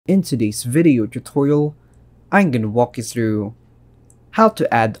In today's video tutorial, I'm gonna walk you through how to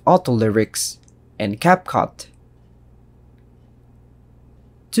add auto lyrics in Capcut.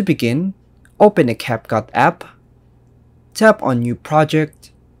 To begin, open a Capcut app, tap on New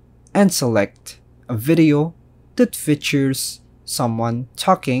Project, and select a video that features someone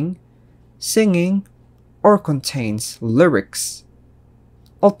talking, singing, or contains lyrics.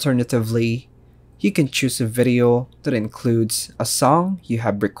 Alternatively, you can choose a video that includes a song you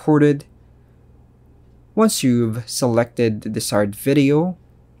have recorded. Once you've selected the desired video,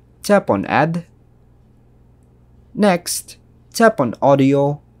 tap on Add. Next, tap on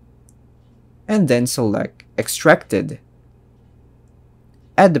Audio, and then select Extracted.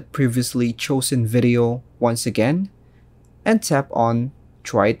 Add the previously chosen video once again, and tap on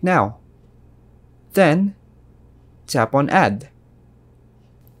Try it now. Then, tap on Add.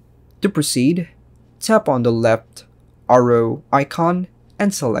 To proceed, tap on the left arrow icon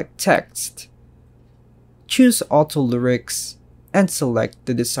and select Text. Choose Auto Lyrics and select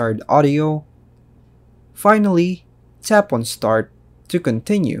the desired audio. Finally, tap on Start to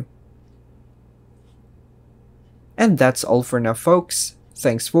continue. And that's all for now, folks.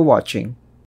 Thanks for watching.